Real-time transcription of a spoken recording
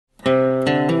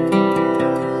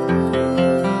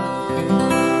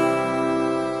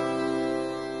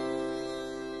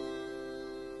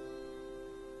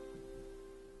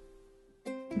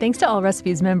Thanks to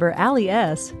Allrecipes member Allie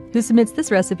S., who submits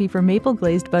this recipe for maple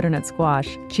glazed butternut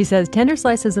squash. She says tender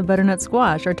slices of butternut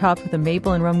squash are topped with a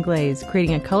maple and rum glaze,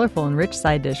 creating a colorful and rich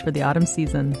side dish for the autumn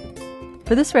season.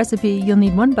 For this recipe, you'll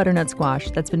need 1 butternut squash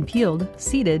that's been peeled,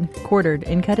 seeded, quartered,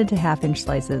 and cut into half-inch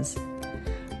slices.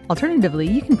 Alternatively,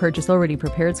 you can purchase already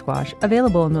prepared squash,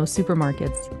 available in most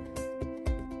supermarkets.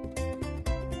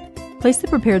 Place the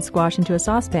prepared squash into a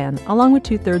saucepan, along with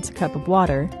 2/3 cup of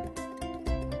water,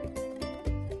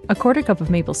 a 1/4 cup of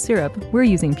maple syrup, we're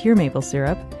using pure maple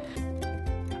syrup,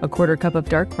 a 1/4 cup of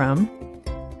dark rum,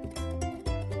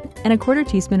 and a 1/4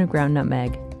 teaspoon of ground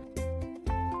nutmeg.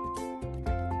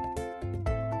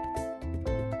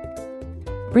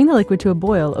 Bring the liquid to a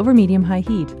boil over medium-high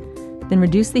heat. Then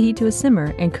reduce the heat to a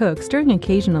simmer and cook, stirring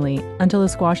occasionally until the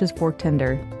squash is fork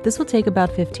tender. This will take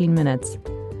about 15 minutes.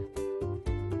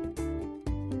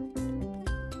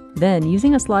 Then,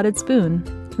 using a slotted spoon,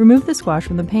 remove the squash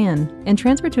from the pan and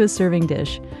transfer to a serving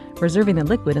dish, reserving the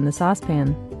liquid in the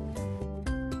saucepan.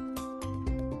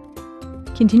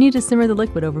 Continue to simmer the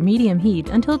liquid over medium heat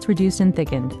until it's reduced and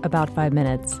thickened, about 5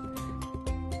 minutes.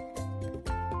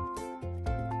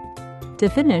 To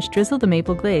finish, drizzle the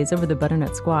maple glaze over the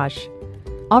butternut squash.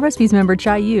 Allrecipes member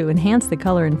Chai Yu enhanced the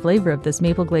color and flavor of this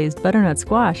maple glazed butternut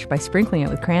squash by sprinkling it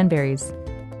with cranberries.